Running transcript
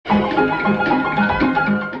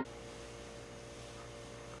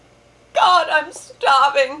God, I'm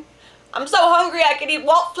starving. I'm so hungry I could eat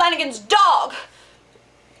Walt Flanagan's dog.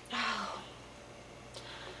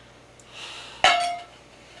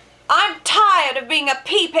 I'm tired of being a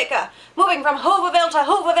pea picker, moving from Hooverville to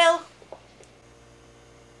Hooverville.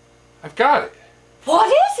 I've got it. What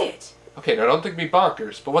is it? Okay, now don't think me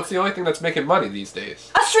bonkers, but what's the only thing that's making money these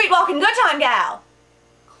days? A street-walking good time gal.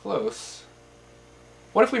 Close.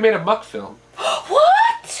 What if we made a muck film?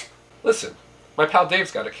 What? Listen, my pal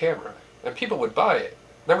Dave's got a camera, and people would buy it.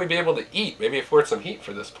 Then we'd be able to eat, maybe afford some heat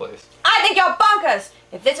for this place. I think you're bonkers,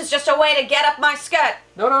 if this is just a way to get up my skirt.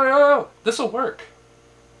 No. This'll work.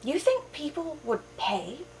 You think people would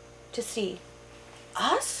pay to see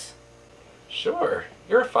us? Sure.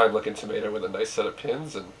 You're a fine-looking tomato with a nice set of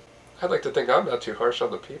pins, and I'd like to think I'm not too harsh on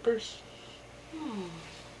the peepers.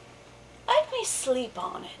 Let me sleep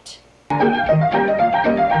on it.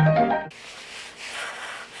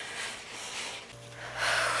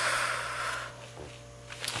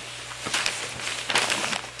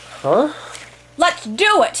 Huh? Let's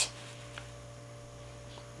do it!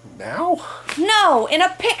 Now? No, in a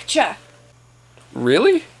picture.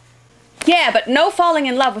 Really? Yeah, but no falling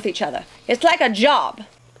in love with each other. It's like a job.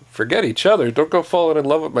 Forget each other. Don't go falling in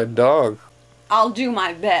love with my dog. I'll do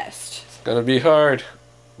my best. It's gonna be hard.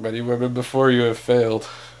 Many women before you have failed.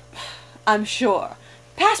 I'm sure.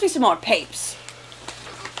 Pass me some more papes.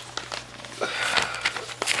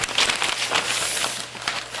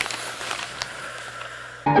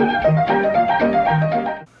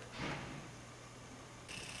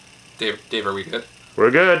 Dave, are we good? We're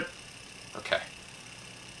good. Okay.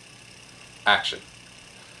 Action.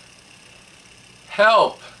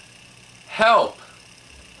 Help! Help!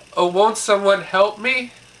 Oh, won't someone help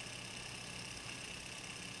me?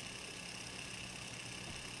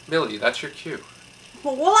 Millie, that's your cue.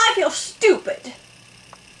 Well, I feel stupid.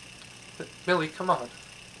 Millie, come on.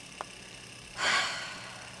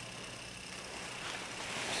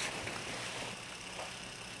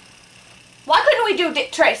 Why couldn't we do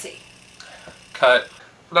Dick Tracy? Cut.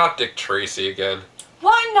 Not Dick Tracy again.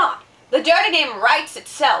 Why not? The dirty name writes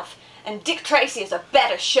itself, and Dick Tracy is a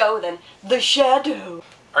better show than The Shadow.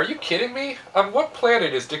 Are you kidding me? On what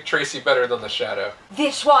planet is Dick Tracy better than The Shadow?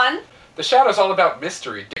 This one? The Shadow's all about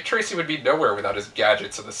mystery. Dick Tracy would be nowhere without his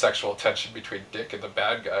gadgets and the sexual tension between Dick and the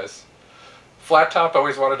bad guys. Flat Top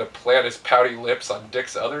always wanted to plant his pouty lips on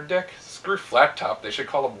Dick's other dick. Screw Flat Top, they should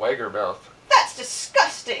call him Wagermouth. That's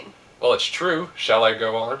disgusting. Well, it's true. Shall I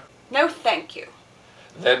go on? No, thank you.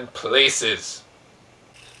 Then places.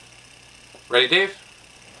 Ready, Dave?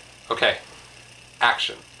 Okay.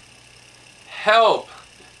 Action. Help!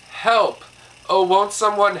 Help! Oh, won't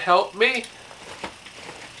someone help me?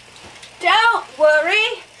 Don't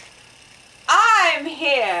worry. I'm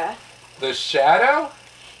here. The Shadow?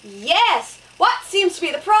 Yes. What seems to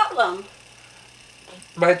be the problem?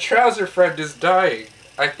 My trouser friend is dying.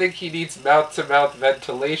 I think he needs mouth-to-mouth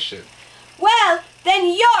ventilation. Well, then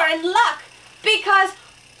you're in luck. Because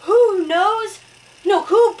who knows? No,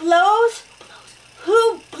 who blows?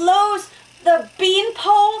 Who blows the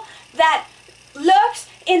beanpole that lurks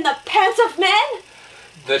in the pants of men?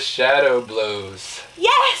 The Shadow blows.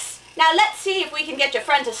 Yes! Now let's see if we can get your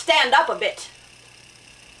friend to stand up a bit.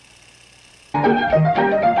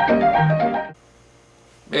 Man,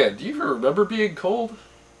 do you even remember being cold?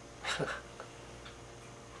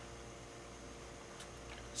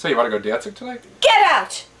 So you want to go dancing tonight? Get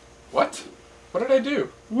out! What? What did I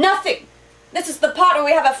do? Nothing. This is the part where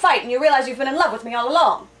we have a fight and you realize you've been in love with me all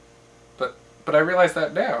along. But I realize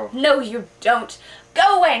that now. No, you don't.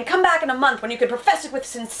 Go away and come back in a month when you can profess it with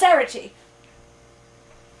sincerity.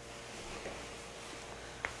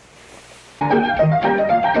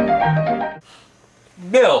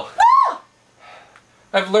 Mill! Ah!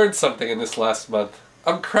 I've learned something in this last month.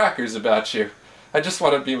 I'm crackers about you. I just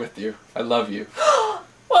want to be with you. I love you.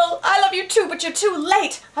 Well, I love you too, but you're too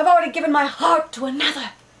late. I've already given my heart to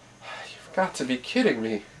another. You've got to be kidding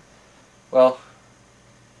me. Well,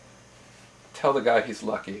 tell the guy he's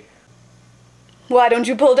lucky. Why don't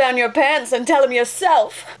you pull down your pants and tell him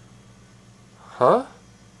yourself? Huh?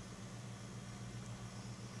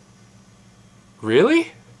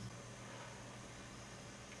 Really?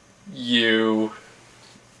 You...